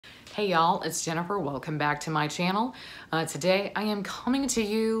Hey y'all, it's Jennifer. Welcome back to my channel. Today I am coming to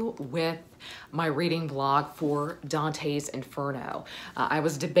you with my reading vlog for Dante's Inferno. I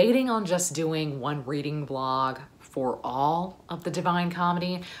was debating on just doing one reading vlog for all of the Divine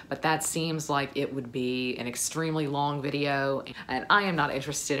Comedy, but that seems like it would be an extremely long video, and I am not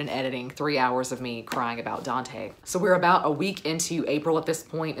interested in editing 3 hours of me crying about Dante. So we're about a week into April at this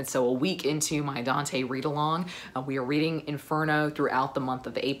point, and so a week into my Dante read-along. We are reading Inferno throughout the month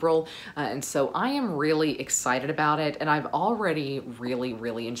of April, and so I am really excited about it, and I've already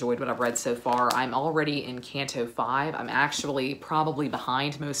really enjoyed what I've read so far. I'm already in Canto 5. I'm actually probably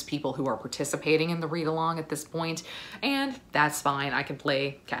behind most people who are participating in the read-along at this point, and that's fine. I can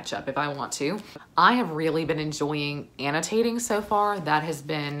play catch up if I want to. I have really been enjoying annotating so far. That has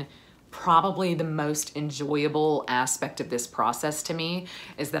been probably the most enjoyable aspect of this process to me,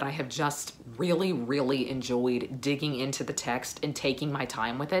 is that I have just really enjoyed digging into the text and taking my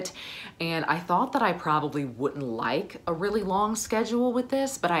time with it. And I thought that I probably wouldn't like a really long schedule with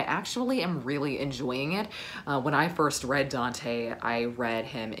this, but I actually am really enjoying it. When I first read Dante, I read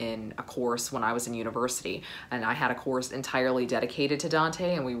him in a course when I was in university, and I had a course entirely dedicated to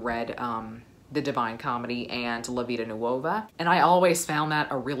Dante, and we read the Divine Comedy and La Vita Nuova. And I always found that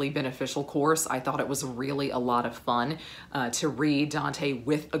a really beneficial course. I thought it was really a lot of fun to read Dante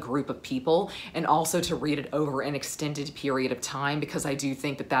with a group of people, and also to read it over an extended period of time, because I do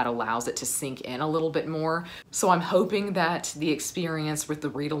think that that allows it to sink in a little bit more. So I'm hoping that the experience with the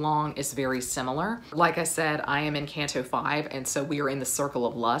read-along is very similar. Like I said, I am in Canto 5, and so we are in the Circle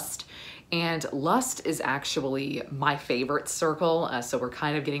of Lust. And Lust is actually my favorite circle, so we're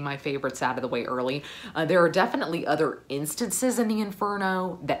kind of getting my favorites out of the way early. There are definitely other instances in the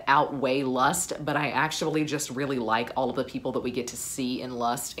Inferno that outweigh Lust, but I actually just really like all of the people that we get to see in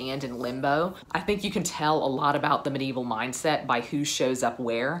Lust and in Limbo. I think you can tell a lot about the medieval mindset by who shows up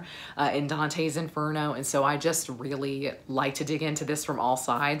where in Dante's Inferno, and so I just really like to dig into this from all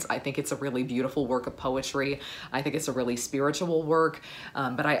sides. I think it's a really beautiful work of poetry. I think it's a really spiritual work,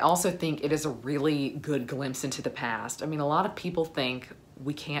 but I also think it is a really good glimpse into the past. I mean, a lot of people think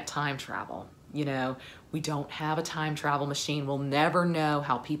we can't time travel. You know, we don't have a time travel machine. We'll never know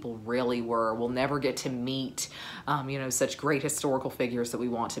how people really were. We'll never get to meet, you know, such great historical figures that we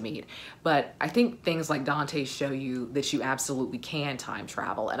want to meet. But I think things like Dante show you that you absolutely can time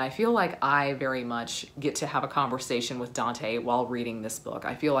travel. And I feel like I very much get to have a conversation with Dante while reading this book.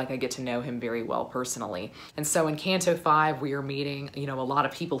 I feel like I get to know him very well personally. And so in Canto 5, we are meeting, you know, a lot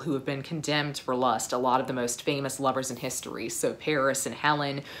of people who have been condemned for lust, a lot of the most famous lovers in history. So Paris and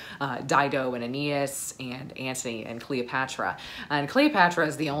Helen, Dido and Aeneas, and Antony and Cleopatra. And Cleopatra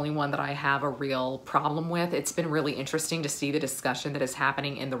is the only one that I have a real problem with. It's been really interesting to see the discussion that is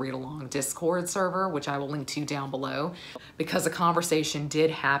happening in the read-along Discord server, which I will link to down below, because a conversation did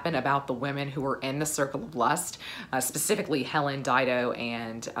happen about the women who were in the Circle of Lust, specifically Helen, Dido,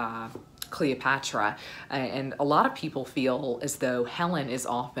 and Cleopatra, and a lot of people feel as though Helen is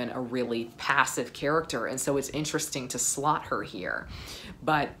often a really passive character, and so it's interesting to slot her here.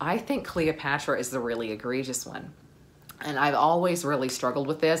 But I think Cleopatra is the really egregious one. And I've always really struggled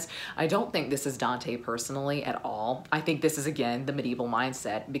with this. I don't think this is Dante personally at all. I think this is, again, the medieval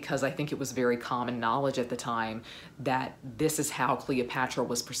mindset, because I think it was very common knowledge at the time that this is how Cleopatra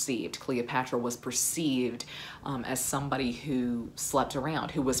was perceived. Cleopatra was perceived as somebody who slept around,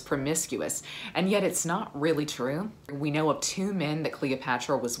 who was promiscuous. And yet it's not really true. We know of 2 men that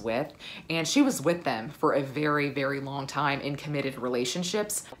Cleopatra was with, and she was with them for a very long time in committed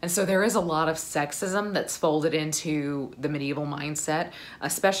relationships. And so there is a lot of sexism that's folded into the medieval mindset,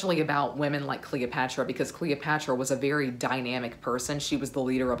 especially about women like Cleopatra, because Cleopatra was a very dynamic person. She was the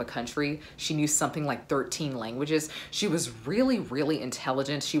leader of a country. She knew something like 13 languages. She was really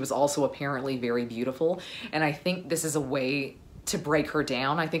intelligent. She was also apparently very beautiful. And I think this is a way to break her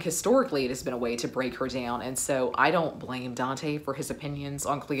down. I think historically it has been a way to break her down, and so I don't blame Dante for his opinions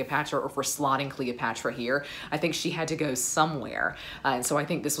on Cleopatra or for slotting Cleopatra here. I think she had to go somewhere, and so I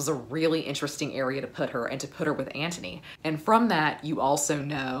think this was a really interesting area to put her, and to put her with Antony. And from that, you also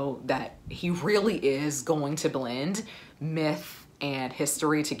know that he really is going to blend myth and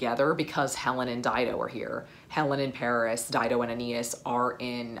history together, because Helen and Dido are here. Helen in Paris, Dido and Aeneas are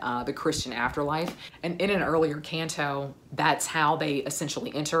in the Christian afterlife. And in an earlier canto, that's how they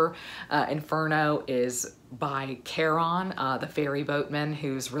essentially enter. Inferno is by Charon, the ferry boatman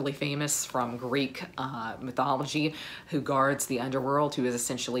who's really famous from Greek mythology, who guards the underworld, who is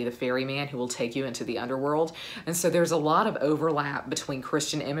essentially the ferryman who will take you into the underworld. And so there's a lot of overlap between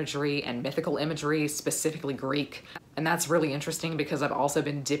Christian imagery and mythical imagery, specifically Greek. And that's really interesting because I've also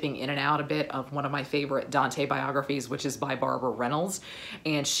been dipping in and out a bit of one of my favorite Dante biographies, which is by Barbara Reynolds.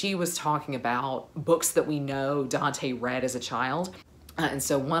 And she was talking about books that we know Dante read as a child. And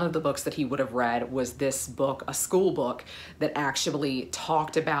so one of the books that he would have read was this book, a school book that actually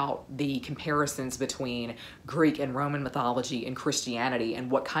talked about the comparisons between Greek and Roman mythology and Christianity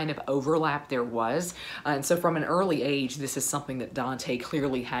and what kind of overlap there was. And so from an early age, this is something that Dante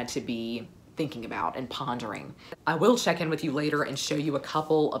clearly had to be thinking about and pondering. I will check in with you later and show you a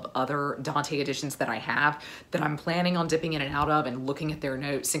couple of other Dante editions that I have that I'm planning on dipping in and out of and looking at their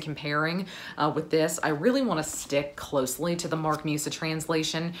notes and comparing with this. I really want to stick closely to the Mark Musa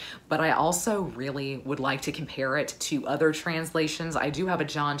translation, but I also really would like to compare it to other translations. I do have a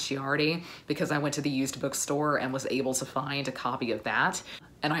John Ciardi because I went to the used bookstore and was able to find a copy of that.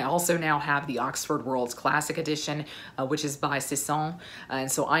 And I also now have the Oxford World's Classic Edition, which is by Cesson.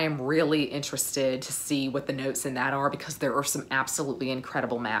 And so I am really interested to see what the notes in that are because there are some absolutely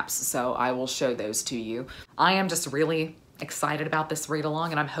incredible maps. So I will show those to you. I am just really excited about this read along,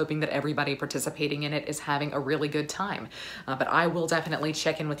 and I'm hoping that everybody participating in it is having a really good time. But I will definitely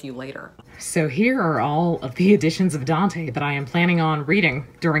check in with you later. So here are all of the editions of Dante that I am planning on reading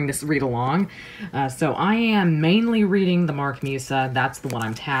during this read along. So I am mainly reading the Mark Musa. That's the one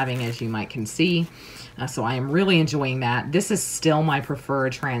I'm tabbing, as you might can see. So I am really enjoying that. This is still my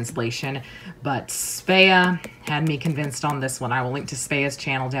preferred translation, but Svea had me convinced on this one. I will link to Svea's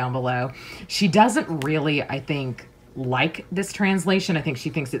channel down below. She doesn't really, I think, like this translation. I think she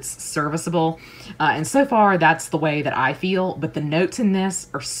thinks it's serviceable. And so far, that's the way that I feel. But the notes in this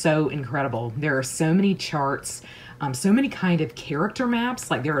are so incredible. There are so many charts, so many kind of character maps.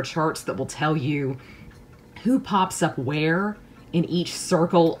 Like there are charts that will tell you who pops up where in each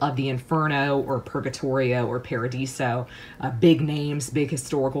circle of the Inferno or Purgatorio or Paradiso. Big names, big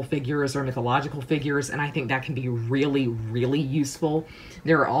historical figures or mythological figures. And I think that can be really, really useful.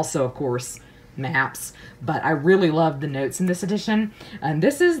 There are also, of course, maps, but I really love the notes in this edition. And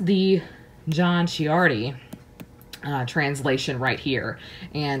this is the John Ciardi translation right here.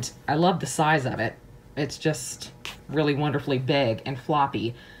 And I love the size of it. It's just really wonderfully big and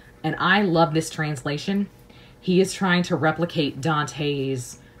floppy. And I love this translation. He is trying to replicate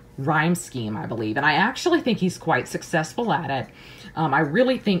Dante's rhyme scheme, I believe. And I actually think he's quite successful at it. I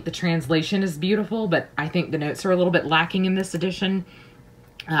really think the translation is beautiful, but I think the notes are a little bit lacking in this edition.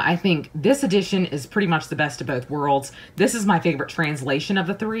 I think this edition is pretty much the best of both worlds. This is my favorite translation of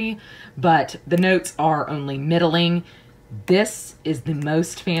the three, but the notes are only middling. This is the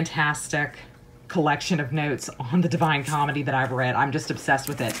most fantastic collection of notes on the Divine Comedy that I've read. I'm just obsessed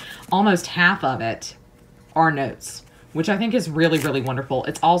with it. Almost half of it are notes, which I think is really, really wonderful.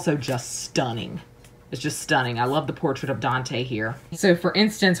 It's also just stunning. It's just stunning. I love the portrait of Dante here. So for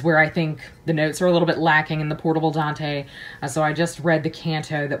instance, where I think the notes are a little bit lacking in the portable Dante, so I just read the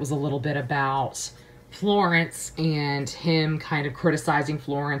canto that was a little bit about Florence and him kind of criticizing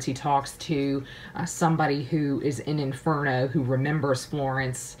Florence. He talks to somebody who is in Inferno who remembers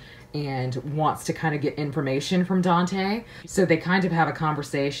Florence and wants to kind of get information from Dante. So they kind of have a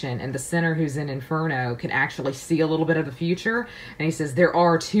conversation, and the sinner who's in Inferno can actually see a little bit of the future. And he says, there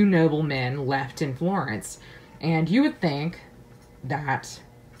are two noble men left in Florence. And you would think that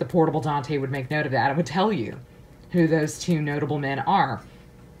the portable Dante would make note of that and would tell you who those two notable men are.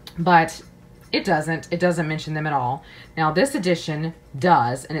 But it doesn't. It doesn't mention them at all. Now, this edition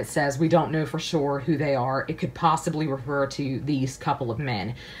does, and it says we don't know for sure who they are. It could possibly refer to these couple of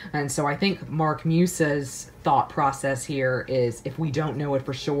men. And so I think Mark Musa's thought process here is if we don't know it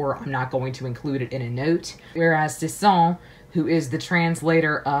for sure, I'm not going to include it in a note. Whereas Cesson, who is the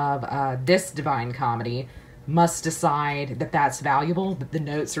translator of this Divine Comedy, must decide that that's valuable, that the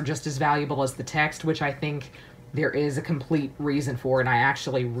notes are just as valuable as the text, which I think there is a complete reason for, and I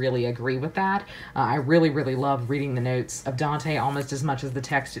actually really agree with that. I really, really love reading the notes of Dante almost as much as the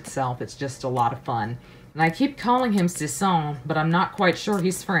text itself. It's just a lot of fun. And I keep calling him Cesson, but I'm not quite sure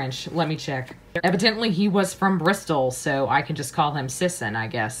he's French. Let me check. Evidently he was from Bristol, so I can just call him Cesson, I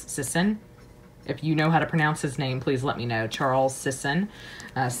guess. Cesson? If you know how to pronounce his name, please let me know. Charles Cesson.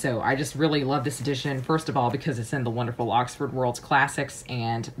 So I just really love this edition, first of all, because it's in the wonderful Oxford World's Classics,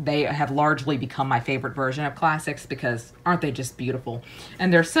 and they have largely become my favorite version of classics because aren't they just beautiful?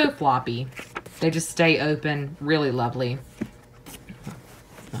 And they're so floppy. They just stay open, really lovely.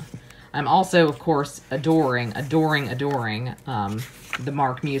 I'm also, of course, adoring the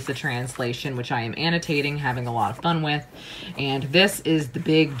Mark Musa translation, which I am annotating, having a lot of fun with. And this is the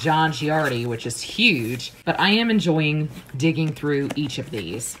big John Giardi, which is huge, but I am enjoying digging through each of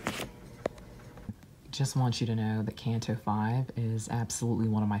these. Just want you to know that Canto 5 is absolutely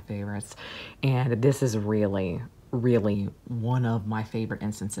one of my favorites. And this is really one of my favorite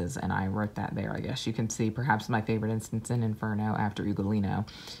instances, and I wrote that there. I guess you can see perhaps my favorite instance in Inferno after Ugolino,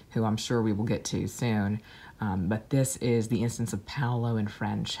 who I'm sure we will get to soon. But this is the instance of Paolo and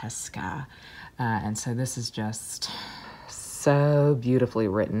Francesca. And so this is just so beautifully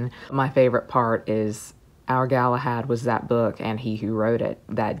written. My favorite part is Our Galahad was that book, and he who wrote it.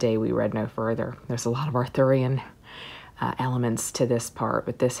 That day we read no further. There's a lot of Arthurian elements to this part,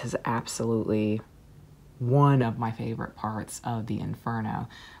 but this is absolutely one of my favorite parts of the Inferno.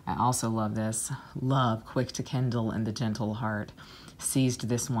 I also love this. Love, quick to kindle in the gentle heart. Seized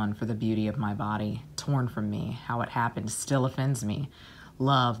this one for the beauty of my body. Torn from me, how it happened still offends me.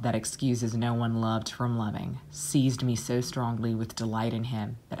 Love that excuses no one loved from loving. Seized me so strongly with delight in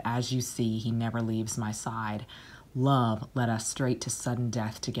him that as you see, he never leaves my side. Love led us straight to sudden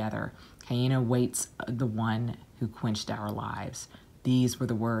death together. Hyena waits the one who quenched our lives. These were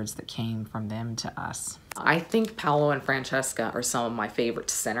the words that came from them to us. I think Paolo and Francesca are some of my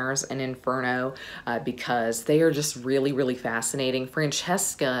favorite sinners in Inferno because they are just really fascinating.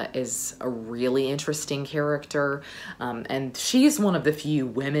 Francesca is a really interesting character, and she's one of the few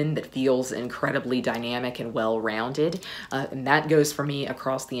women that feels incredibly dynamic and well-rounded, and that goes for me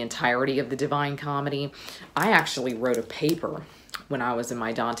across the entirety of the Divine Comedy. I actually wrote a paper when I was in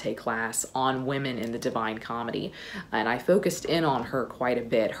my Dante class on women in the Divine Comedy, and I focused in on her quite a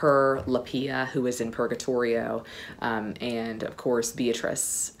bit. Her, La Pia, who is in Purgatorio, and of course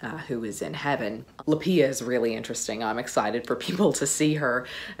Beatrice, who is in Heaven. La Pia is really interesting. I'm excited for people to see her.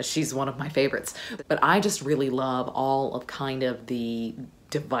 She's one of my favorites. But I just really love all of kind of the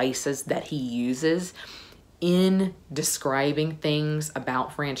devices that he uses in describing things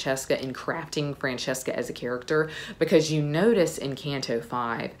about Francesca and crafting Francesca as a character, because you notice in Canto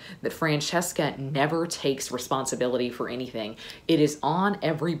 5 that Francesca never takes responsibility for anything. It is on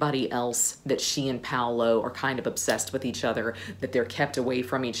everybody else that she and Paolo are kind of obsessed with each other, that they're kept away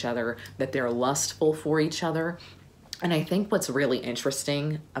from each other, that they're lustful for each other. And I think what's really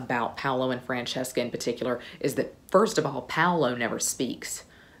interesting about Paolo and Francesca in particular is that, first of all, Paolo never speaks.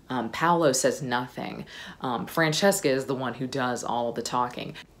 Paolo says nothing. Francesca is the one who does all of the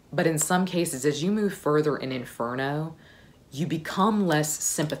talking. But in some cases, as you move further in Inferno, you become less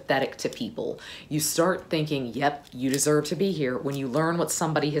sympathetic to people. You start thinking, yep, you deserve to be here. When you learn what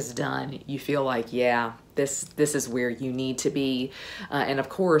somebody has done, you feel like, yeah, this is where you need to be. And of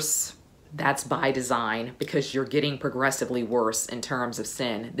course, that's by design, because you're getting progressively worse in terms of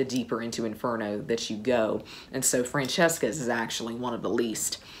sin the deeper into Inferno that you go. And so Francesca's is actually one of the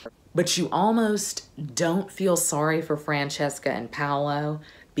least. But you almost don't feel sorry for Francesca and Paolo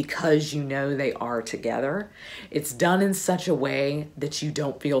because you know they are together. It's done in such a way that you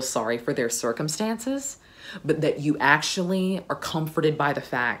don't feel sorry for their circumstances, but that you actually are comforted by the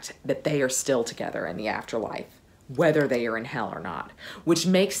fact that they are still together in the afterlife, whether they are in hell or not, which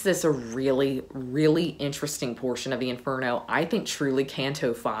makes this a really interesting portion of the Inferno. I think truly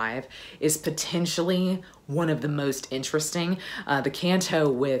Canto 5 is potentially one of the most interesting. The canto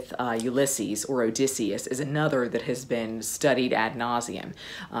with Ulysses or Odysseus is another that has been studied ad nauseum.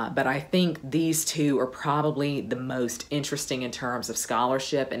 But I think these two are probably the most interesting in terms of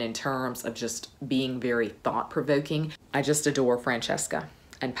scholarship and in terms of just being very thought-provoking. I just adore Francesca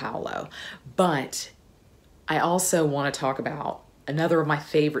and Paolo. But I also want to talk about another of my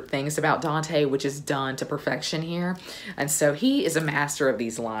favorite things about Dante, which is done to perfection here. And so he is a master of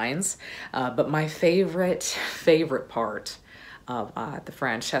these lines, but my favorite part of the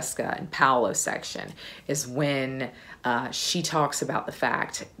Francesca and Paolo section is when she talks about the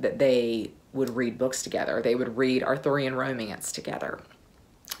fact that they would read books together. They would read Arthurian romance together.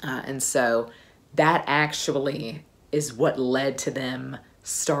 And so that actually is what led to them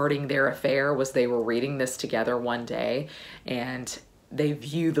starting their affair. Was they were reading this together one day, and they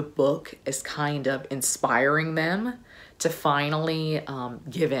view the book as kind of inspiring them to finally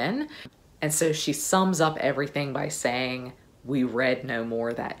give in. And so she sums up everything by saying, "We read no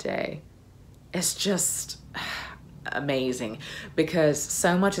more that day." It's just amazing, because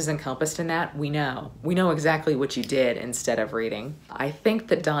so much is encompassed in that. We know exactly what you did instead of reading. I think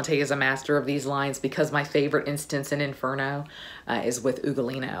that Dante is a master of these lines, because my favorite instance in Inferno is with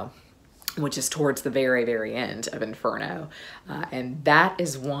Ugolino. which is towards the very, very end of Inferno. And that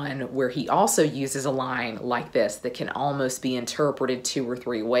is one where he also uses a line like this that can almost be interpreted 2 or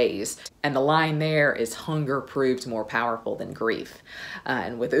 3 ways. And the line there is, hunger proved more powerful than grief.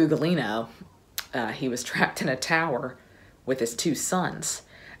 And with Ugolino, he was trapped in a tower with his 2 sons.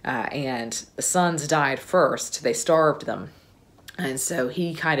 And the sons died first. They starved them. And so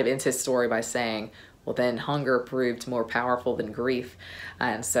he kind of ends his story by saying, well, then hunger proved more powerful than grief.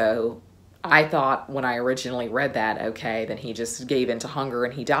 And so I thought when I originally read that, okay, then he just gave into hunger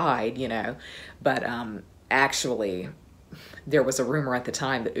and he died, you know. But actually, there was a rumor at the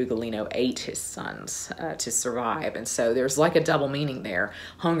time that Ugolino ate his sons to survive. And so there's like a double meaning there.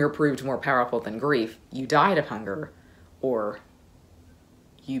 Hunger proved more powerful than grief. You died of hunger, or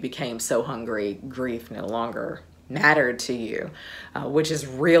you became so hungry, grief no longer mattered to you, which is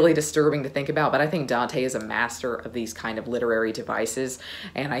really disturbing to think about. But I think Dante is a master of these kind of literary devices,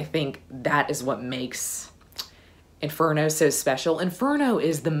 and I think that is what makes Inferno so special. Inferno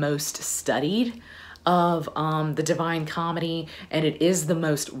is the most studied of the Divine Comedy, and it is the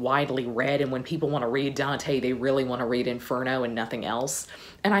most widely read, and when people want to read Dante, they really want to read Inferno and nothing else.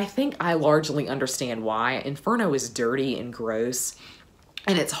 And I think I largely understand why. Inferno is dirty and gross,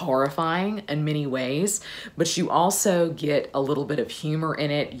 and it's horrifying in many ways, but you also get a little bit of humor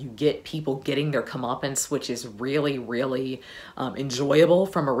in it. You get people getting their comeuppance, which is really, really enjoyable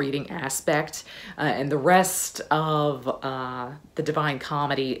from a reading aspect. And the rest of the Divine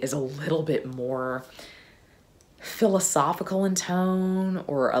Comedy is a little bit more philosophical in tone,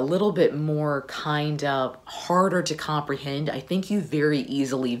 or a little bit more kind of harder to comprehend. I think you very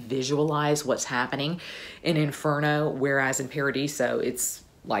easily visualize what's happening in Inferno, whereas in Paradiso, it's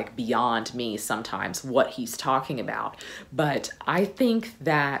like beyond me sometimes what he's talking about. But I think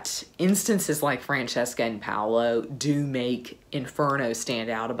that instances like Francesca and Paolo do make Inferno stand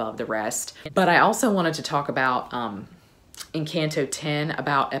out above the rest. But I also wanted to talk about in Canto 10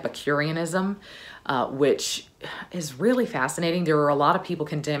 about Epicureanism, which is really fascinating. There are a lot of people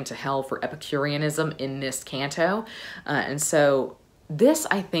condemned to hell for Epicureanism in this canto. And so this,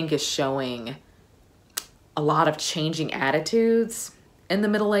 I think, is showing a lot of changing attitudes in the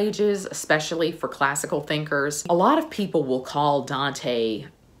Middle Ages, especially for classical thinkers. A lot of people will call Dante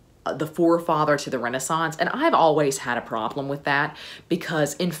the forefather to the Renaissance, and I've always had a problem with that,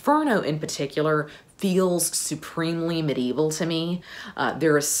 because Inferno in particular feels supremely medieval to me.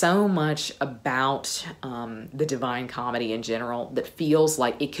 There is so much about the Divine Comedy in general that feels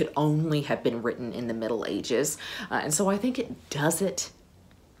like it could only have been written in the Middle Ages. And so I think it does it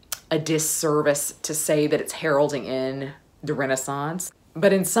a disservice to say that it's heralding in the Renaissance.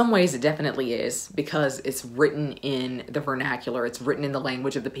 But in some ways it definitely is, because it's written in the vernacular, it's written in the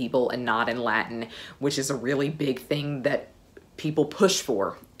language of the people and not in Latin, which is a really big thing that people push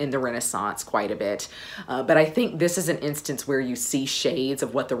for in the Renaissance quite a bit. But I think this is an instance where you see shades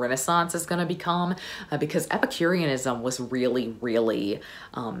of what the Renaissance is going to become, because Epicureanism was really, really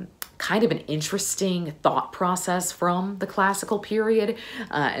kind of an interesting thought process from the classical period.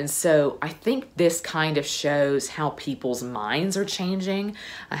 And so I think this kind of shows how people's minds are changing,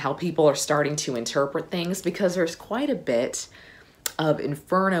 how people are starting to interpret things, because there's quite a bit of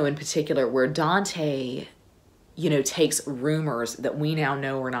Inferno in particular where Dante, you know, takes rumors that we now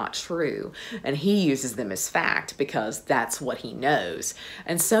know are not true, and he uses them as fact because that's what he knows.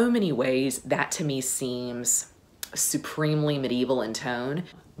 In so many ways, that to me seems supremely medieval in tone,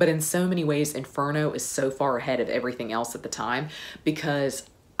 but in so many ways, Inferno is so far ahead of everything else at the time, because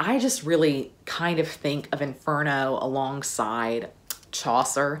I just really kind of think of Inferno alongside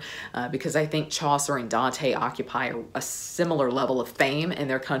Chaucer, because I think Chaucer and Dante occupy a similar level of fame in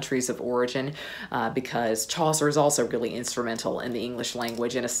their countries of origin, because Chaucer is also really instrumental in the English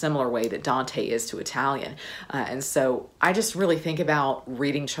language in a similar way that Dante is to Italian. And so I just really think about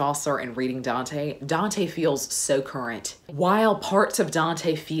reading Chaucer and reading Dante. Dante feels so current. While parts of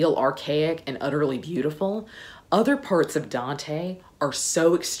Dante feel archaic and utterly beautiful, other parts of Dante are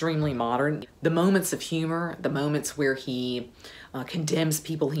so extremely modern. The moments of humor, the moments where he condemns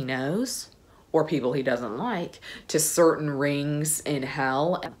people he knows or people he doesn't like to certain rings in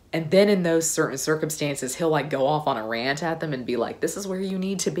hell. And then in those certain circumstances, he'll like go off on a rant at them and be like, this is where you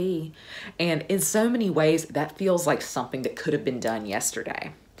need to be. And in so many ways, that feels like something that could have been done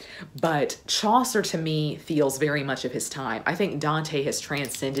yesterday. But Chaucer to me feels very much of his time. I think Dante has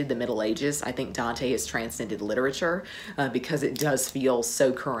transcended the Middle Ages. I think Dante has transcended literature because it does feel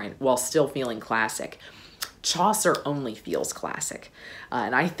so current while still feeling classic. Chaucer only feels classic.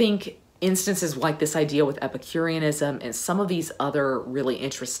 And I think instances like this idea with Epicureanism and some of these other really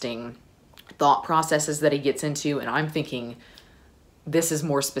interesting thought processes that he gets into, and I'm thinking this is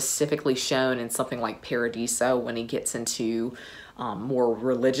more specifically shown in something like Paradiso when he gets into more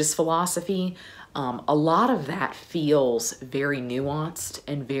religious philosophy. A lot of that feels very nuanced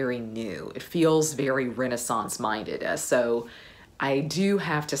and very new. It feels very Renaissance minded. So I do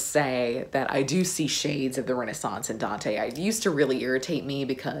have to say that I do see shades of the Renaissance in Dante. It used to really irritate me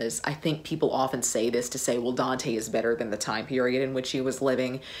because I think people often say this to say, well, Dante is better than the time period in which he was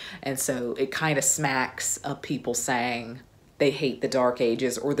living. And so it kind of smacks of people saying they hate the Dark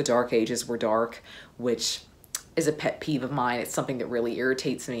Ages or the Dark Ages were dark, which is a pet peeve of mine. It's something that really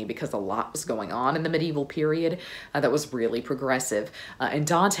irritates me because a lot was going on in the medieval period that was really progressive. And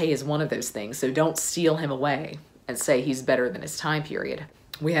Dante is one of those things, so don't steal him away and say he's better than his time period.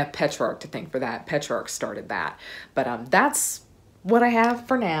 We have Petrarch to thank for that. Petrarch started that. But that's what I have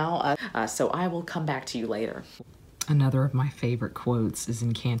for now. So I will come back to you later. Another of my favorite quotes is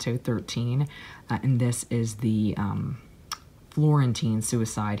in Canto 13, and this is the Florentine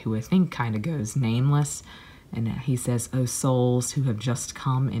suicide, who I think kind of goes nameless. And he says, "O souls who have just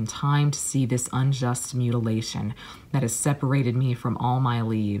come in time to see this unjust mutilation that has separated me from all my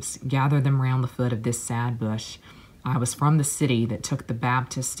leaves, gather them round the foot of this sad bush. I was from the city that took the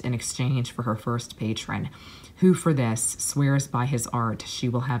Baptist in exchange for her first patron, who for this swears by his art she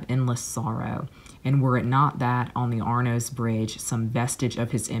will have endless sorrow. And were it not that on the Arno's bridge some vestige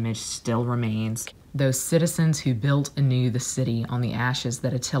of his image still remains, those citizens who built anew the city on the ashes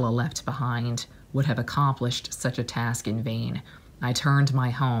that Attila left behind would have accomplished such a task in vain. I turned my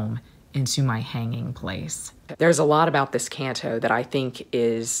home into my hanging place." There's a lot about this canto that I think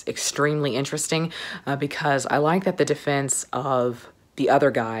is extremely interesting because I like that the defense of the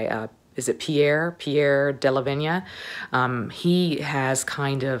other guy, is it Pierre della Vigna? He has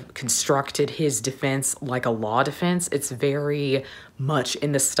kind of constructed his defense like a law defense. It's very much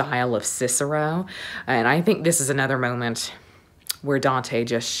in the style of Cicero. And I think this is another moment where Dante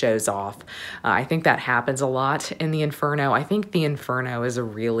just shows off. I think that happens a lot in the Inferno. I think the Inferno is a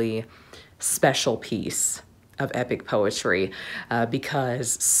really special piece of epic poetry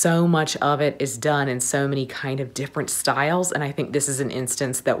because so much of it is done in so many kind of different styles. And I think this is an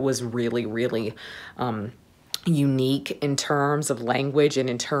instance that was really, really unique in terms of language and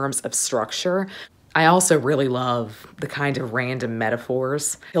in terms of structure. I also really love the kind of random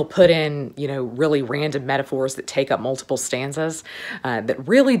metaphors. He'll put in, you know, really random metaphors that take up multiple stanzas that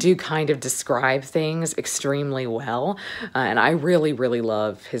really do kind of describe things extremely well. And I really, really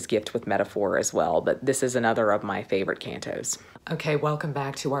love his gift with metaphor as well. But this is another of my favorite cantos. Okay, welcome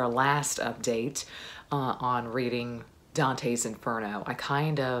back to our last update on reading Dante's Inferno. I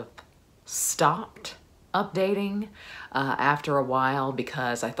kind of stopped updating after a while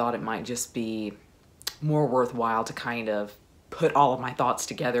because I thought it might just be more worthwhile to kind of put all of my thoughts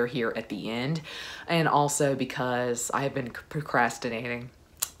together here at the end, and also because I have been procrastinating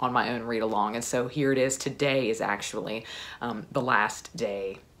on my own read along. And so here it is. Today is actually the last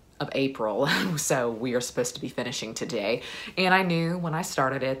day of April, so we are supposed to be finishing today. And I knew when I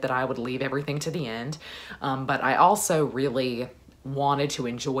started it that I would leave everything to the end, but I also really wanted to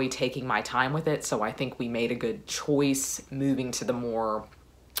enjoy taking my time with it, so I think we made a good choice moving to the more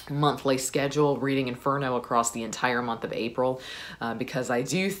monthly schedule, reading Inferno across the entire month of April, because I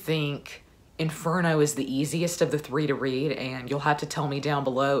do think Inferno is the easiest of the three to read, and you'll have to tell me down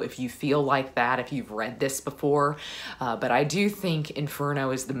below if you feel like that, if you've read this before, but I do think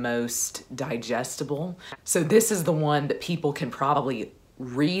Inferno is the most digestible. So this is the one that people can probably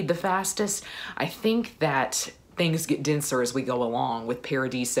read the fastest. I think that things get denser as we go along, with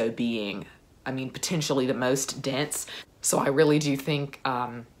Paradiso being, I mean, potentially the most dense. So I really do think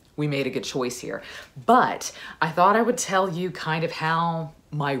we made a good choice here. But I thought I would tell you kind of how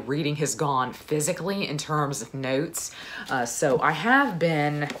my reading has gone physically in terms of notes. So I have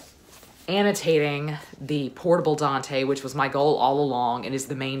been annotating the portable Dante, which was my goal all along and is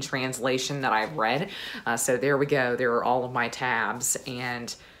the main translation that I've read. So there we go. There are all of my tabs.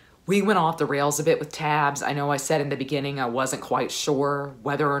 And we went off the rails a bit with tabs. I know I said in the beginning I wasn't quite sure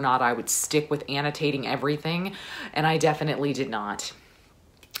whether or not I would stick with annotating everything, and I definitely did not.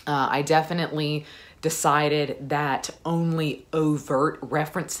 I definitely decided that only overt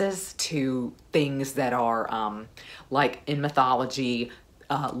references to things that are like in mythology,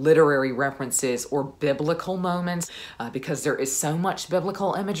 literary references, or biblical moments, because there is so much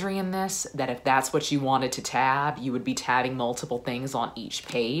biblical imagery in this that if that's what you wanted to tab, you would be tabbing multiple things on each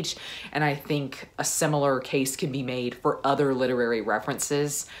page. And I think a similar case can be made for other literary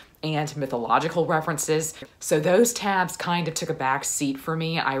references and mythological references. So those tabs kind of took a back seat for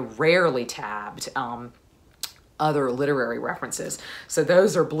me. I rarely tabbed other literary references. So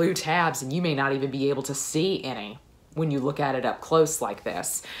those are blue tabs, and you may not even be able to see any when you look at it up close like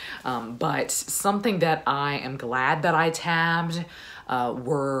this. But something that I am glad that I tabbed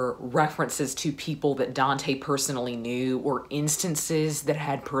were references to people that Dante personally knew or instances that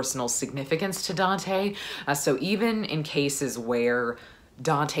had personal significance to Dante. So even in cases where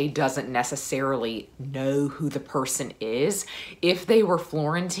Dante doesn't necessarily know who the person is, if they were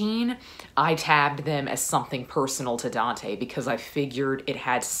Florentine, I tabbed them as something personal to Dante because I figured it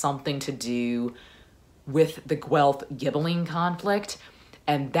had something to do with the Guelph-Ghibelline conflict.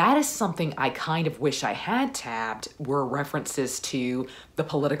 And that is something I kind of wish I had tabbed, were references to the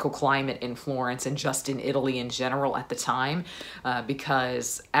political climate in Florence and just in Italy in general at the time.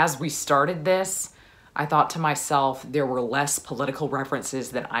 Because as we started this, I thought to myself there were less political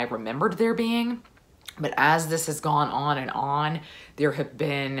references than I remembered there being. But as this has gone on, there have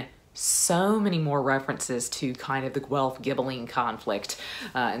been so many more references to kind of the Guelph-Ghibelline conflict.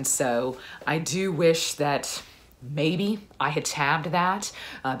 And so I do wish that maybe I had tabbed that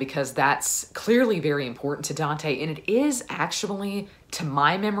because that's clearly very important to Dante. And it is actually, to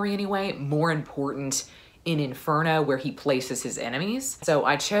my memory anyway, more important in Inferno, where he places his enemies. So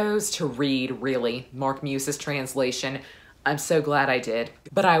I chose to read, really, Mark Muse's translation. I'm so glad I did.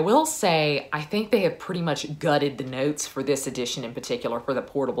 But I will say, I think they have pretty much gutted the notes for this edition in particular for the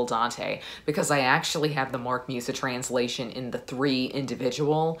Portable Dante, because I actually have the Mark Muse translation in the 3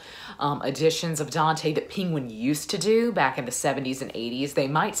 individual editions of Dante that Penguin used to do back in the 70s and 80s. They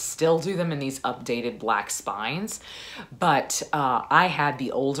might still do them in these updated black spines, but I had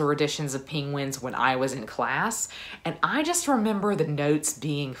the older editions of Penguins when I was in class, and I just remember the notes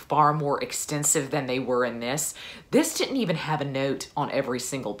being far more extensive than they were in this. This didn't even have a note on every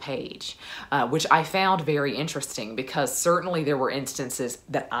single page, which I found very interesting because certainly there were instances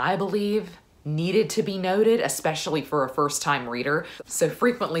that I believe needed to be noted, especially for a first-time reader. So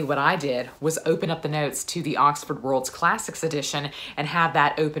frequently what I did was open up the notes to the Oxford World's Classics edition and have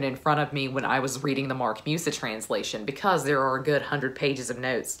that open in front of me when I was reading the Mark Muse translation, because there are a good 100 pages of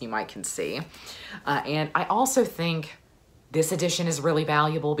notes you might can see. And I also think this edition is really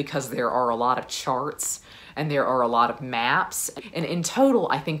valuable because there are a lot of charts and there are a lot of maps. And in total,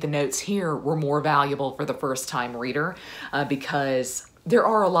 I think the notes here were more valuable for the first-time reader because there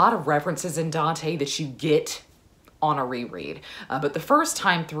are a lot of references in Dante that you get on a reread. But the first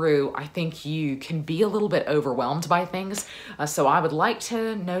time through, I think you can be a little bit overwhelmed by things. So I would like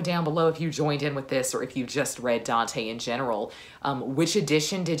to know down below if you joined in with this or if you just read Dante in general. Which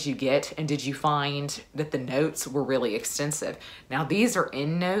edition did you get, and did you find that the notes were really extensive? Now these are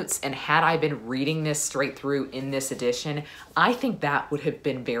endnotes, and had I been reading this straight through in this edition, I think that would have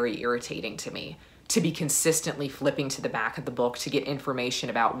been very irritating to me, to be consistently flipping to the back of the book to get information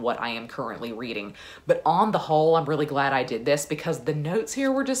about what I am currently reading. But on the whole, I'm really glad I did this because the notes here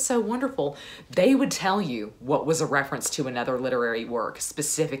were just so wonderful. They would tell you what was a reference to another literary work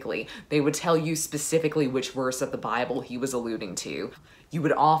specifically. They would tell you specifically which verse of the Bible he was alluding to. You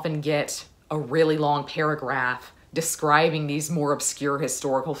would often get a really long paragraph describing these more obscure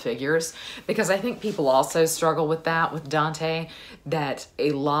historical figures, because I think people also struggle with that with Dante, that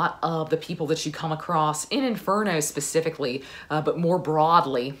a lot of the people that you come across in Inferno specifically, but more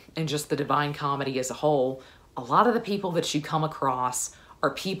broadly in just the Divine Comedy as a whole, a lot of the people that you come across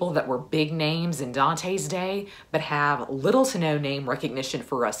are people that were big names in Dante's day, but have little to no name recognition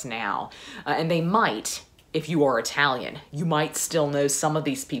for us now. And they might, if you are Italian, you might still know some of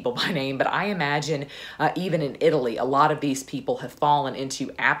these people by name, but I imagine even in Italy, a lot of these people have fallen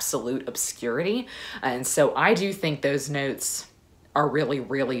into absolute obscurity. And so I do think those notes are really,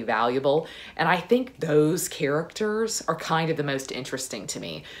 really valuable. And I think those characters are kind of the most interesting to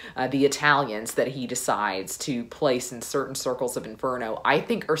me. The Italians that he decides to place in certain circles of Inferno, I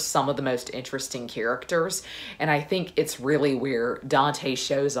think are some of the most interesting characters. And I think it's really where Dante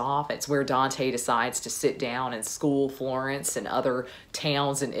shows off. It's where Dante decides to sit down and school Florence and other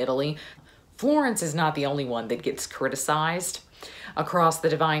towns in Italy. Florence is not the only one that gets criticized. Across the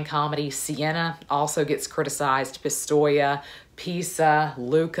Divine Comedy, Siena also gets criticized, Pistoia, Pisa,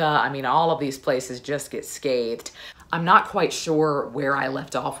 Lucca, I mean, all of these places just get scathed. I'm not quite sure where I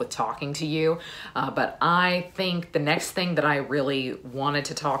left off with talking to you, but I think the next thing that I really wanted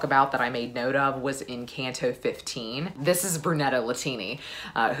to talk about that I made note of was in Canto 15. This is Brunetto Latini,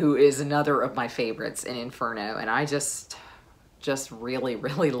 who is another of my favorites in Inferno, and I just really,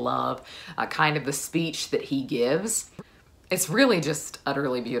 really love kind of the speech that he gives. It's really just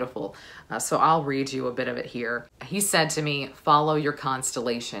utterly beautiful. So I'll read you a bit of it here. He said to me, "Follow your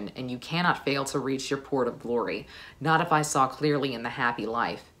constellation, and you cannot fail to reach your port of glory, not if I saw clearly in the happy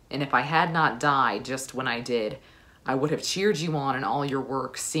life. And if I had not died just when I did, I would have cheered you on in all your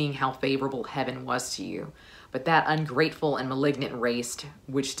work, seeing how favorable heaven was to you. But that ungrateful and malignant race,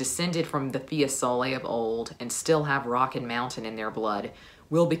 which descended from the Fiesole of old and still have rock and mountain in their blood,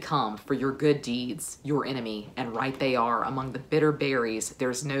 will become, for your good deeds, your enemy, and right they are. Among the bitter berries,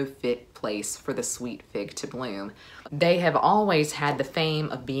 there's no fit place for the sweet fig to bloom. They have always had the fame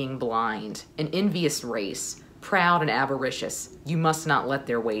of being blind, an envious race, proud and avaricious. You must not let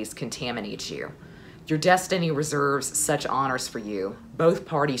their ways contaminate you. Your destiny reserves such honors for you. Both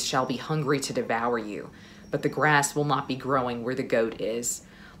parties shall be hungry to devour you, but the grass will not be growing where the goat is.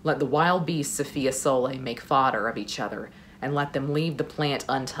 Let the wild beasts of Fiesole make fodder of each other, and let them leave the plant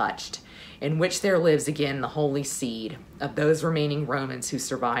untouched, in which there lives again the holy seed of those remaining Romans who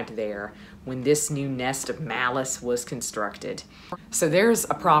survived there when this new nest of malice was constructed. So there's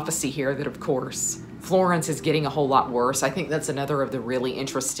a prophecy here that, of course, Florence is getting a whole lot worse. I think that's another of the really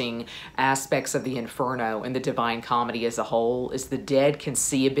interesting aspects of the Inferno and the Divine Comedy as a whole, is the dead can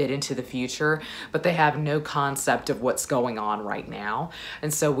see a bit into the future, but they have no concept of what's going on right now.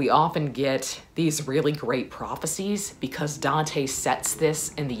 And so we often get these really great prophecies because Dante sets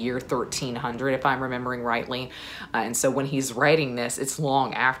this in the year 1300, if I'm remembering rightly. And so when he's writing this, it's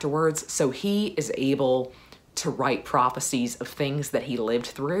long afterwards. So he is able to write prophecies of things that he lived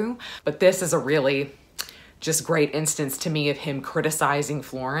through. But this is a really just great instance to me of him criticizing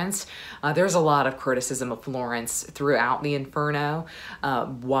Florence. There's a lot of criticism of Florence throughout the Inferno,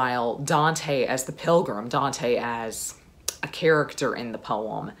 while Dante as the pilgrim, Dante as a character in the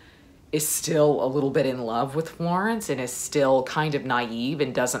poem, is still a little bit in love with Florence and is still kind of naive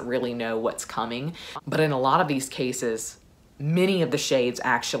and doesn't really know what's coming. But in a lot of these cases, many of the shades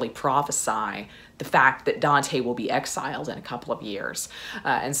actually prophesy the fact that Dante will be exiled in a couple of years.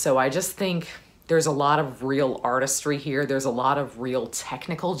 And so I just think there's a lot of real artistry here. There's a lot of real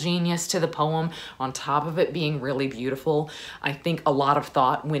technical genius to the poem on top of it being really beautiful. I think a lot of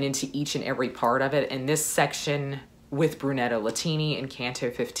thought went into each and every part of it. And this section with Brunetto Latini in Canto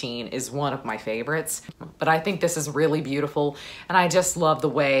 15 is one of my favorites. But I think this is really beautiful, and I just love the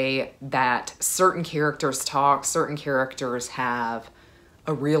way that certain characters talk, certain characters have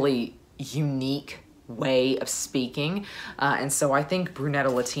a really unique way of speaking. And so I think Brunetto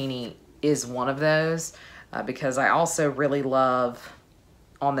Latini is one of those, because I also really love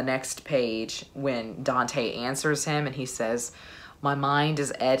on the next page when Dante answers him and he says, "My mind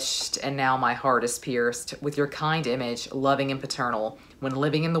is etched and now my heart is pierced with your kind image, loving and paternal. When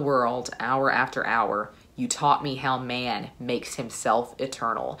living in the world, hour after hour, you taught me how man makes himself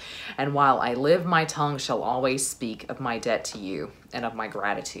eternal. And while I live, my tongue shall always speak of my debt to you and of my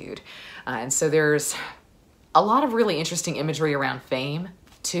gratitude." And so there's a lot of really interesting imagery around fame,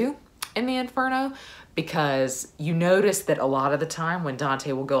 too, in the Inferno, because you notice that a lot of the time when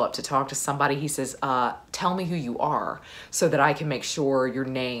Dante will go up to talk to somebody, he says, tell me who you are so that I can make sure your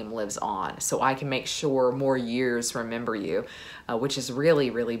name lives on, so I can make sure more years remember you, which is really,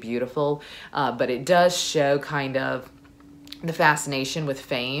 really beautiful. But it does show kind of the fascination with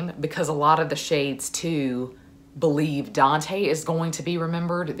fame, because a lot of the shades too believe Dante is going to be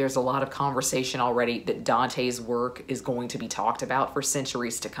remembered. There's a lot of conversation already that Dante's work is going to be talked about for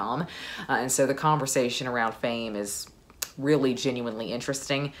centuries to come. And so the conversation around fame is really genuinely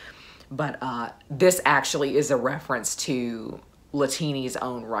interesting. But this actually is a reference to Latini's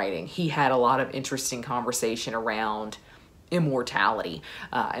own writing. He had a lot of interesting conversation around immortality.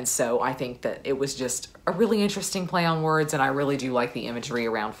 And so I think that it was just a really interesting play on words, and I really do like the imagery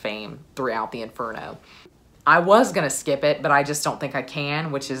around fame throughout the Inferno. I was going to skip it, but I just don't think I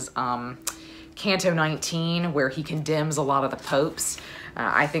can, which is Canto 19, where he condemns a lot of the popes.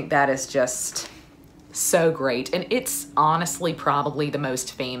 I think that is just so great. And it's honestly probably the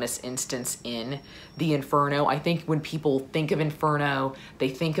most famous instance in the Inferno. I think when people think of Inferno, they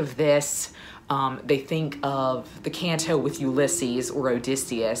think of this. They think of the canto with Ulysses or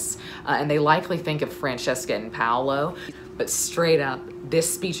Odysseus, and they likely think of Francesca and Paolo. But straight up,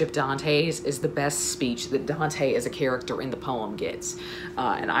 this speech of Dante's is the best speech that Dante as a character in the poem gets.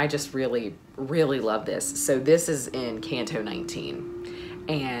 And I just really, really love this. So this is in Canto 19.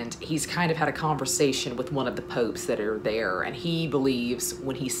 And he's kind of had a conversation with one of the popes that are there. And he believes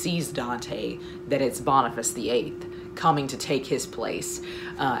when he sees Dante that it's Boniface VIII coming to take his place.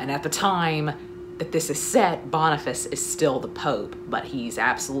 And at the time that this is set, Boniface is still the Pope, but he's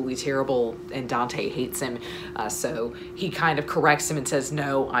absolutely terrible and Dante hates him. So he kind of corrects him and says,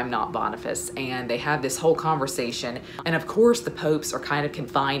 no, I'm not Boniface. And they have this whole conversation. And of course the popes are kind of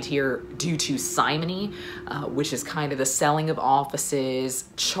confined here due to simony, which is kind of the selling of offices,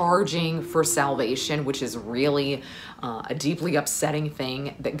 charging for salvation, which is really a deeply upsetting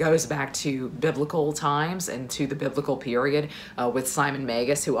thing that goes back to biblical times and to the biblical period with Simon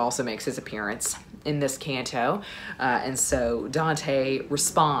Magus, who also makes his appearance in this canto. And so Dante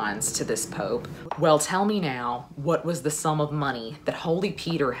responds to this Pope. Well, tell me now, what was the sum of money that holy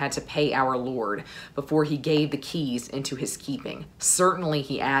Peter had to pay our Lord before he gave the keys into his keeping? Certainly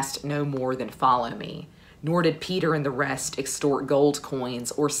he asked no more than follow me. Nor did Peter and the rest extort gold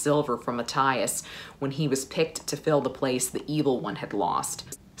coins or silver from Matthias when he was picked to fill the place the evil one had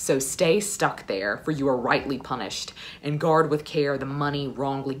lost. So stay stuck there, for you are rightly punished, and guard with care the money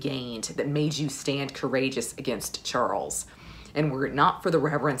wrongly gained that made you stand courageous against Charles. And were it not for the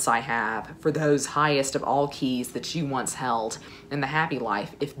reverence I have for those highest of all keys that you once held in the happy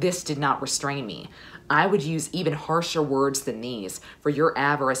life, if this did not restrain me, I would use even harsher words than these, for your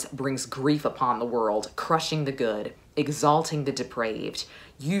avarice brings grief upon the world, crushing the good, exalting the depraved.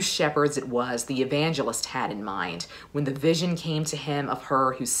 You shepherds it was the evangelist had in mind when the vision came to him of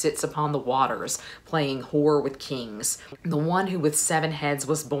her who sits upon the waters, playing whore with kings, the one who with 7 heads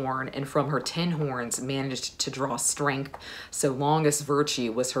was born, and from her 10 horns managed to draw strength, so long as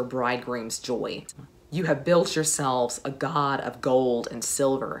virtue was her bridegroom's joy. You have built yourselves a god of gold and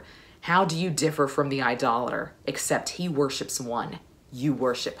silver. How do you differ from the idolater, except he worships one, you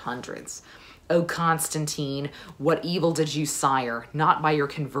worship hundreds? O Constantine, what evil did you sire, not by your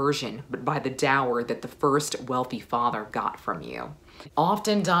conversion, but by the dower that the first wealthy father got from you?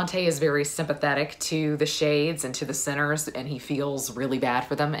 Often Dante is very sympathetic to the shades and to the sinners, and he feels really bad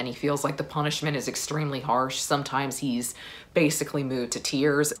for them, and he feels like the punishment is extremely harsh. Sometimes he's basically moved to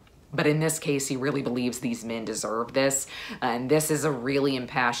tears. But in this case, he really believes these men deserve this. And this is a really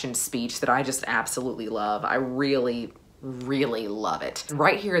impassioned speech that I just absolutely love. I really love it.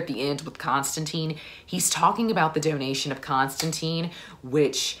 Right here at the end with Constantine, he's talking about the donation of Constantine,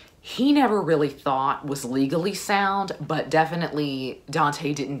 which he never really thought was legally sound, but definitely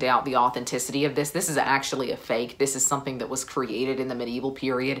Dante didn't doubt the authenticity of this. This is actually a fake. This is something that was created in the medieval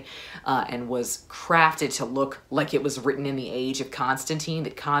period and was crafted to look like it was written in the age of Constantine,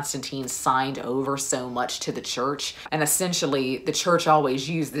 that Constantine signed over so much to the church. And essentially, the church always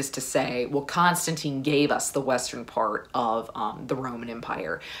used this to say, well, Constantine gave us the western part of the Roman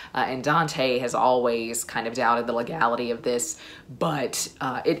Empire. And Dante has always kind of doubted the legality of this, but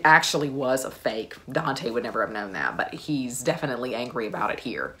it actually was a fake. Dante would never have known that, but he's definitely angry about it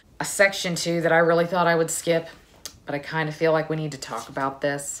here. A section 2 that I really thought I would skip, but I kind of feel like we need to talk about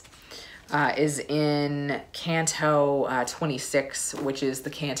this, is in Canto 26, which is the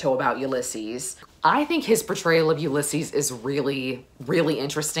canto about Ulysses. I think his portrayal of Ulysses is really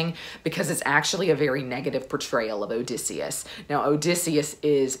interesting because it's actually a very negative portrayal of Odysseus. Now, Odysseus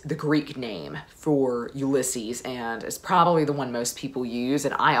is the Greek name for Ulysses and is probably the one most people use,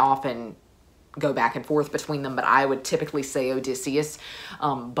 and I often go back and forth between them, but I would typically say Odysseus.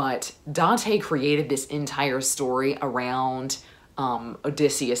 But Dante created this entire story around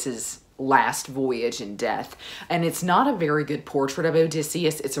Odysseus's last voyage and death. And it's not a very good portrait of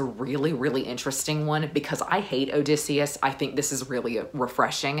Odysseus. It's a really interesting one because I hate Odysseus. I think this is really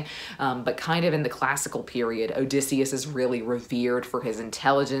refreshing. But kind of in the classical period, Odysseus is really revered for his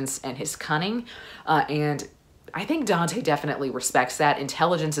intelligence and his cunning. And I think Dante definitely respects that.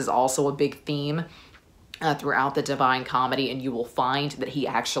 Intelligence is also a big theme throughout the Divine Comedy, and you will find that he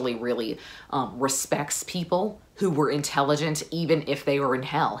actually really respects people who were intelligent, even if they were in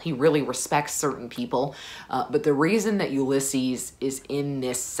hell. He really respects certain people. But the reason that Ulysses is in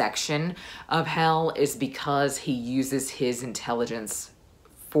this section of hell is because he uses his intelligence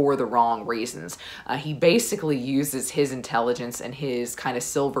for the wrong reasons. He basically uses his intelligence and his kind of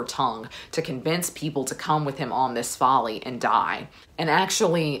silver tongue to convince people to come with him on this folly and die. And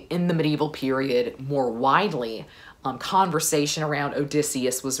actually, in the medieval period, more widely, conversation around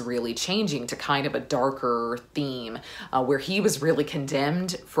Odysseus was really changing to kind of a darker theme where he was really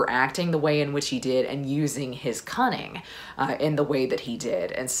condemned for acting the way in which he did and using his cunning in the way that he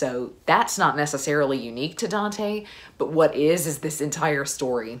did. And so that's not necessarily unique to Dante, but what is this entire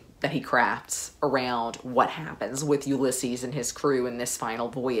story that he crafts around what happens with Ulysses and his crew in this final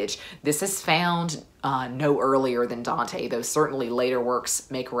voyage. This is found no earlier than Dante, though certainly later works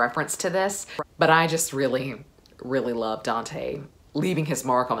make reference to this. But I just really love Dante leaving his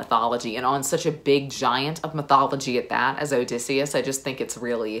mark on mythology, and on such a big giant of mythology at that as Odysseus. I just think it's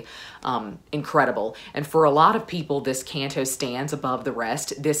really incredible. And for a lot of people, this canto stands above the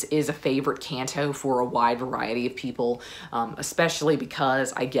rest. This is a favorite canto for a wide variety of people, especially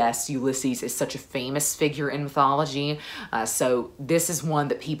because I guess Ulysses is such a famous figure in mythology. So this is one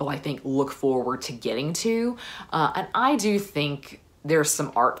that people, I think, look forward to getting to. And I do think there's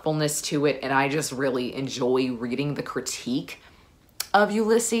some artfulness to it, and I just really enjoy reading the critique of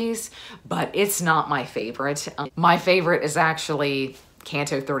Ulysses, but it's not my favorite. My favorite is actually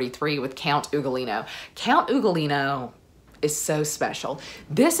Canto 33 with Count Ugolino. Count Ugolino is so special.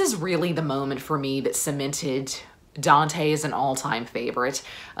 This is really the moment for me that cemented Dante is an all-time favorite,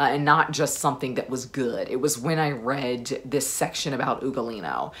 and not just something that was good. It was when I read this section about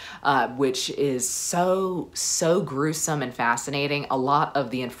Ugolino, which is so gruesome and fascinating. A lot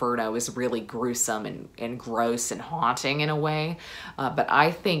of the Inferno is really gruesome and gross and haunting in a way, but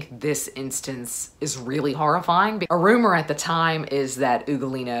I think this instance is really horrifying. A rumor at the time is that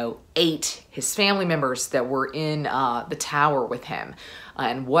Ugolino ate his family members that were in the tower with him,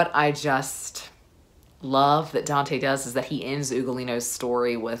 and what I just love that Dante does is that he ends Ugolino's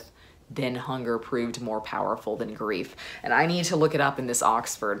story with, "Then hunger proved more powerful than grief." And I need to look it up in this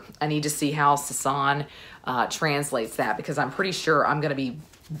Oxford. I need to see how Sasan translates that, because I'm pretty sure I'm going to be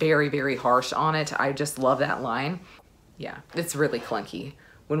very harsh on it. I just love that line. Yeah, it's really clunky.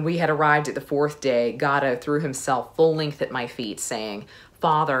 "When we had arrived at the fourth day, Gatto threw himself full length at my feet, saying,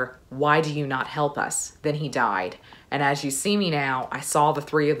 'Father, why do you not help us?' Then he died. And as you see me now, I saw the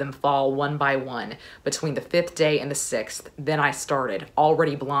three of them fall one by one between the fifth day and the sixth. Then I started,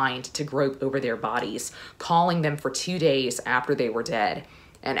 already blind, to grope over their bodies, calling them for 2 days after they were dead.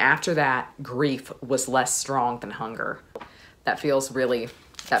 And after that, grief was less strong than hunger." That feels really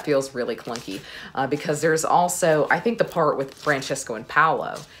clunky, because there's also, I think the part with Francesco and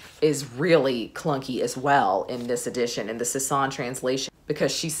Paolo is really clunky as well in this edition, in the Sasan translation,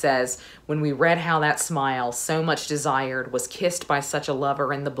 because she says, "When we read how that smile, so much desired, was kissed by such a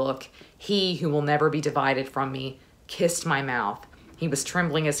lover in the book, he who will never be divided from me, kissed my mouth. He was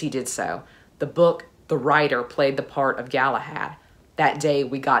trembling as he did so. The book, the writer, played the part of Galahad. That day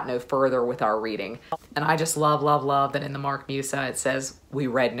we got no further with our reading." And I just love that in the Mark Musa it says, "We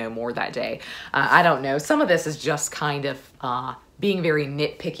read no more that day." I don't know. Some of this is just kind of being very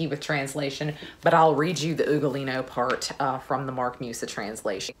nitpicky with translation, but I'll read you the Ugolino part from the Mark Musa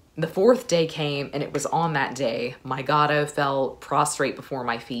translation. "The fourth day came, and it was on that day my Gatto fell prostrate before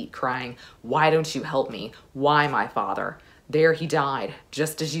my feet, crying, 'Why don't you help me? Why, my father?' There he died,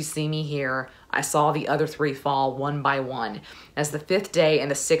 just as you see me here. I saw the other three fall one by one, as the fifth day and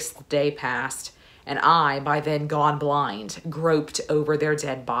the sixth day passed, and I, by then gone blind, groped over their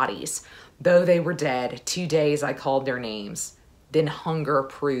dead bodies. Though they were dead, 2 days I called their names. Then hunger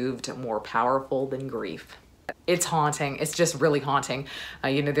proved more powerful than grief." It's haunting. It's just really haunting.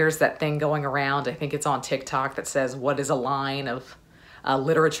 You know, there's that thing going around, I think it's on TikTok, that says, "What is a line of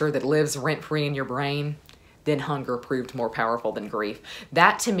literature that lives rent-free in your brain? Then hunger proved more powerful than grief."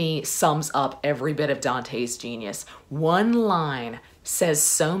 That to me sums up every bit of Dante's genius. One line says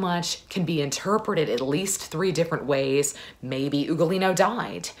so much, can be interpreted at least 3 different ways. Maybe Ugolino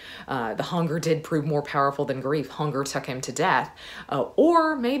died. The hunger did prove more powerful than grief. Hunger took him to death.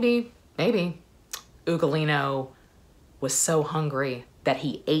 Or maybe Ugolino was so hungry that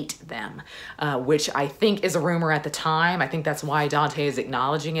he ate them, which I think is a rumor at the time. I think that's why Dante is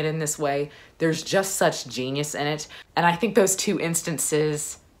acknowledging it in this way. There's just such genius in it. And I think those 2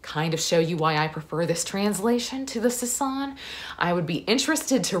 instances kind of show you why I prefer this translation to the Sasan. I would be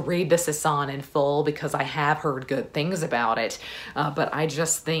interested to read the Sasan in full because I have heard good things about it, but I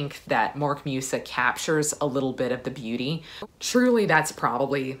just think that Mark Musa captures a little bit of the beauty. Truly, that's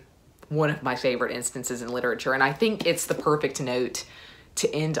probably one of my favorite instances in literature, and I think it's the perfect note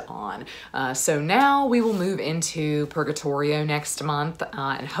to end on. So now we will move into Purgatorio next month,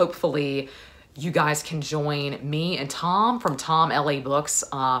 and hopefully you guys can join me and Tom from Tom LA Books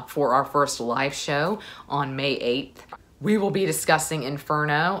for our first live show on May 8th. We will be discussing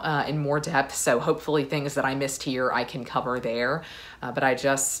Inferno in more depth, so hopefully things that I missed here I can cover there. But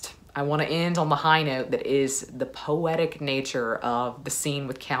I want to end on the high note that is the poetic nature of the scene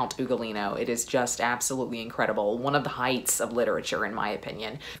with Count Ugolino. It is just absolutely incredible. One of the heights of literature, in my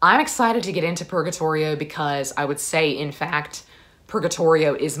opinion. I'm excited to get into Purgatorio because I would say, in fact,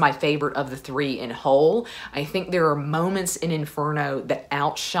 Purgatorio is my favorite of the 3 in whole. I think there are moments in Inferno that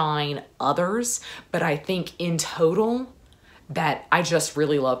outshine others, but I think in total that I just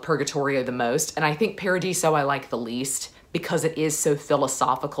really love Purgatorio the most. And I think Paradiso I like the least because it is so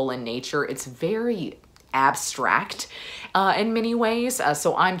philosophical in nature. It's very abstract in many ways.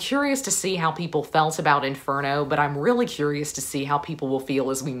 So I'm curious to see how people felt about Inferno, but I'm really curious to see how people will feel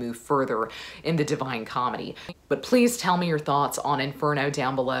as we move further in the Divine Comedy. But please tell me your thoughts on Inferno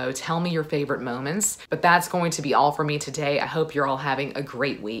down below. Tell me your favorite moments. But that's going to be all for me today. I hope you're all having a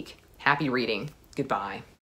great week. Happy reading. Goodbye.